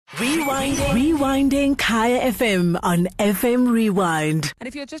Rewinding Kaya FM on FM Rewind. And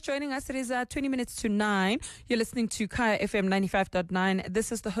if you're just joining us, it is 20 minutes to 9. You're listening to Kaya FM 95.9.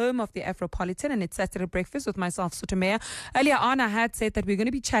 This is the home of the Afropolitan, and it's Saturday Breakfast with myself, Sotomea. Earlier on, I had said that we're going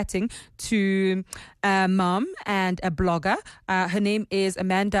to be chatting to a mom and a blogger. Her name is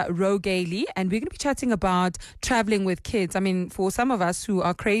Amanda Rogaly, and we're going to be chatting about traveling with kids. I mean, for some of us who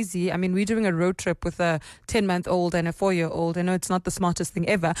are crazy, I mean, we're doing a road trip with a 10-month-old and a 4-year-old. I know it's not the smartest thing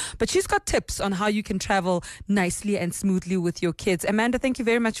ever, but she's got tips on how you can travel nicely and smoothly with your kids. Amanda, thank you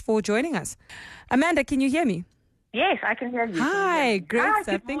very much for joining us. Amanda, can you hear me? Yes, I can hear you. Hi, great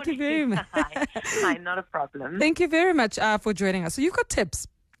stuff. Thank you very much. Hi, not a problem. Thank you very mumuch for joining us. So you've got tips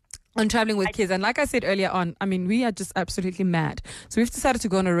on traveling with kids. And like I said earlier on, I mean, we are just absolutely mad. So we've decided to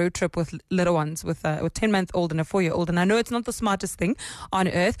go on a road trip with little ones, with a 10-month-old and a 4-year-old. And I know it's not the smartest thing on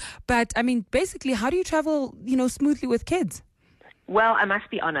earth, but I mean, basically, how do you travel, smoothly with kids? Well, I must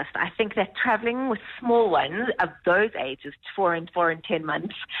be honest. I think that traveling with small ones of those ages, 4 and 10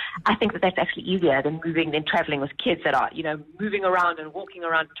 months, I think that that's actually easier than traveling with kids that are, moving around and walking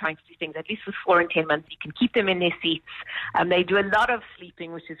around and trying to do things. At least with 4 and 10 months, you can keep them in their seats. They do a lot of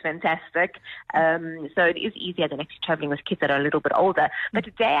sleeping, which is fantastic. So it is easier than actually traveling with kids that are a little bit older. But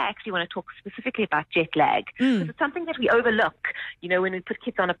today I actually want to talk specifically about jet lag. Because it's something that we overlook. When we put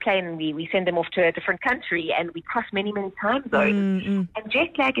kids on a plane and we send them off to a different country and we cross many, many time zones. And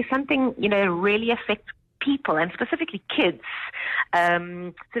jet lag is something, really affects people and specifically kids.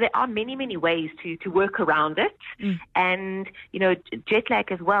 So there are many, many ways to work around it. And, jet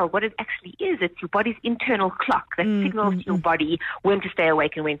lag as well, what it actually is, it's your body's internal clock that signals to your body when to stay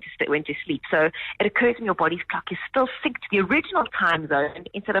awake and when to sleep. So it occurs when your body's clock is still synced to the original time zone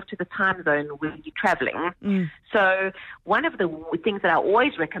instead of to the time zone where you're traveling. So one of the things that I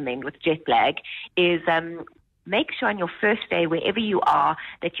always recommend with jet lag is make sure on your first day, wherever you are,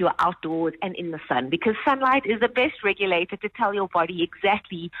 that you are outdoors and in the sun, because sunlight is the best regulator to tell your body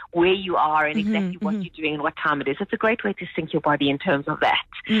exactly where you are and exactly what you're doing and what time it is. It's a great way to sync your body in terms of that.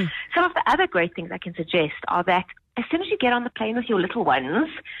 Some of the other great things I can suggest are that as soon as you get on the plane with your little ones,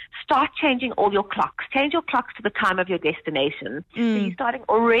 start changing all your clocks. Change your clocks to the time of your destination. So you're starting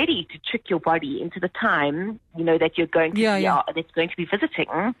already to trick your body into the time, that you're going to that's going to be visiting.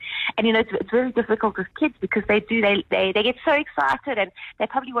 And it's very difficult with kids because they get so excited and they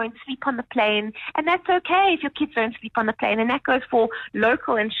probably won't sleep on the plane. And that's okay if your kids don't sleep on the plane. And that goes for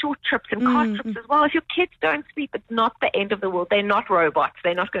local and short trips and car trips as well. If your kids don't sleep, it's not the end of the world. They're not robots.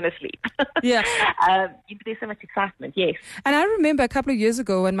 They're not going to sleep. There's so much excitement, yes. And I remember a couple of years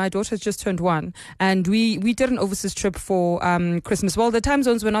ago when my daughter just turned 1 and we did an overseas trip for Christmas. Well, the time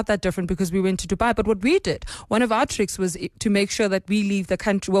zones were not that different because we went to Dubai. But what we did, one of our tricks was to make sure that we leave the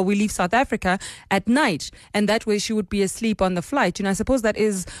country, we leave South Africa at night. And that way she would be asleep on the flight. I suppose that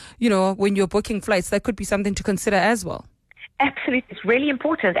is, when you're booking flights, that could be something to consider as well. Absolutely. It's really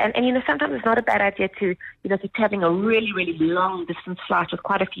important. And sometimes it's not a bad idea to, if you're traveling a really, really long distance flight with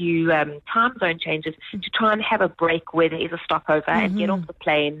quite a few time zone changes, to try and have a break where there is a stopover and get off the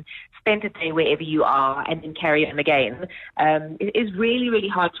plane, spend a day wherever you are, and then carry on again. It is really, really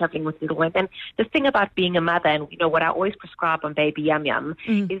hard traveling with little ones. And the thing about being a mother, and what I always prescribe on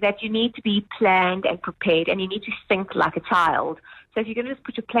BabyYumYum, is that you need to be planned and prepared, and you need to think like a child. So if you're going to just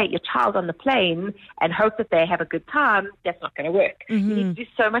put your child on the plane and hope that they have a good time, that's not going to work. You need to do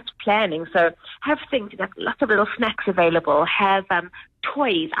so much planning. So have things, have lots of little snacks available, have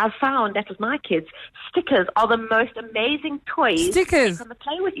toys. I've found that with my kids, stickers are the most amazing toys. Stickers. On the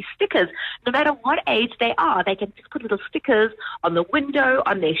plane with you. Stickers. No matter what age they are, they can just put little stickers on the window,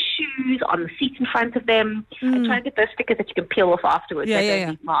 on their shoes, on the seat in front of them. And try and get those stickers that you can peel off afterwards. They don't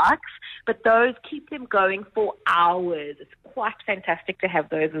leave marks. But those keep them going for hours. It's quite fantastic to have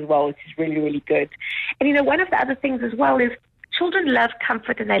those as well, which is really, really good. And one of the other things as well is children love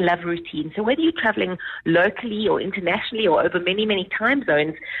comfort and they love routine. So whether you're traveling locally or internationally or over many, many time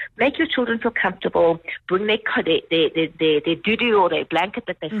zones, make your children feel comfortable. Bring their doo-doo or their blanket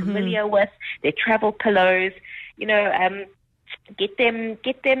that they're familiar with, their travel pillows. Get them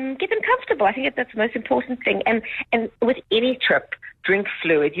comfortable. I think that's the most important thing. And with any trip, drink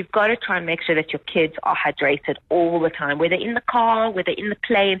fluid. You've got to try and make sure that your kids are hydrated all the time, whether in the car, whether in the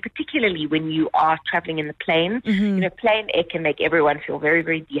plane, particularly when you are traveling in the plane. Plane air can make everyone feel very,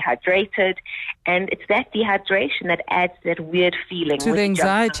 very dehydrated. And it's that dehydration that adds that weird feeling. To the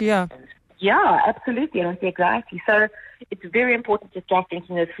anxiety, Yeah, absolutely. And the anxiety. So, it's very important to start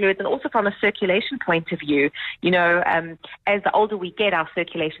drinking those fluids, and also from a circulation point of view. As the older we get, our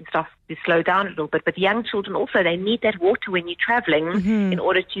circulation starts to slow down a little bit. But young children also, they need that water when you're traveling in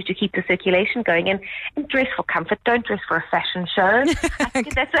order to keep the circulation going. And dress for comfort. Don't dress for a fashion show. I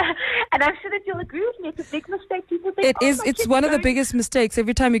think and I'm sure that you'll agree with me. It's a big mistake. People think, it's one of the biggest mistakes.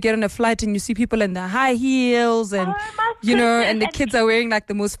 Every time you get on a flight and you see people in the high heels and and the kids are wearing like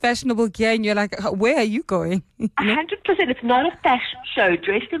the most fashionable gear, and you're like, where are you going? 100%. It's not a fashion show.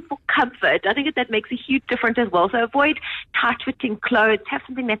 Dress them for comfort. I think that makes a huge difference as well. So avoid tight-fitting clothes. Have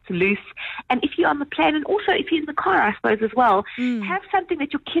something that's loose. And if you're on the plane, and also if you're in the car, I suppose as well, have something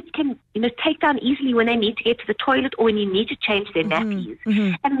that your kids can, take down easily when they need to get to the toilet or when you need to change their nappies.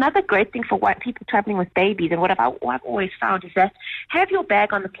 And another great thing for white people traveling with babies, and what I've always found, is that have your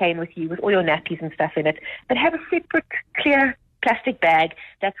bag on the plane with you with all your nappies and stuff in it, but have a separate clear plastic bag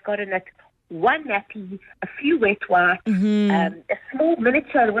that's got in it one nappy, a few wet wipes, a small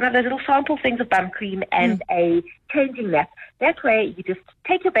miniature, one of those little sample things of bum cream, and a changing nap. That way, you just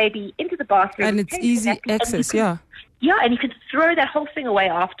take your baby into the bathroom. And it's easy access, Yeah, and you can throw that whole thing away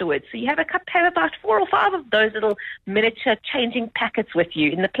afterwards. So you have about 4 or 5 of those little miniature changing packets with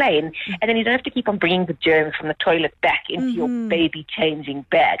you in the plane. And then you don't have to keep on bringing the germs from the toilet back into your baby changing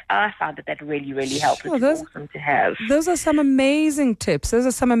bag. I found that really, really helps. It's awesome to have. Those are some amazing tips.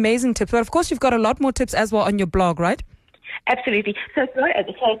 But of course, you've got a lot more tips as well on your blog, right? Absolutely. So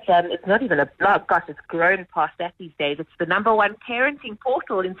it's not even a blog. Gosh, it's grown past that these days. It's the #1 parenting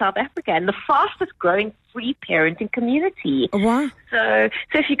portal in South Africa and the fastest growing free parenting community. Wow. So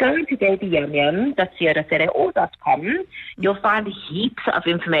if you go into BabyYumYum.co.za or .com, you'll find heaps of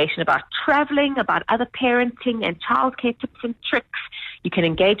information about traveling, about other parenting and childcare tips and tricks. You can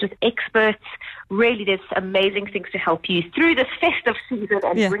engage with experts. Really, there's amazing things to help you through this festive season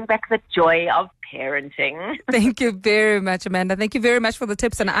and bring back the joy of parenting. Thank you very much, Amanda. Thank you very much for the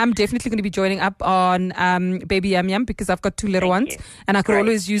tips. And I'm definitely going to be joining up on BabyYumYum because I've got 2 little ones. And I could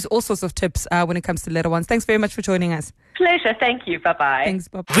always use all sorts of tips when it comes to little ones. Thanks very much for joining us. Pleasure. Thank you. Bye-bye. Thanks.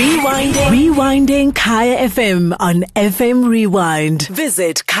 Bye-bye. Rewinding Kaya FM on FM Rewind.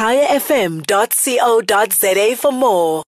 Visit kayafm.co.za for more.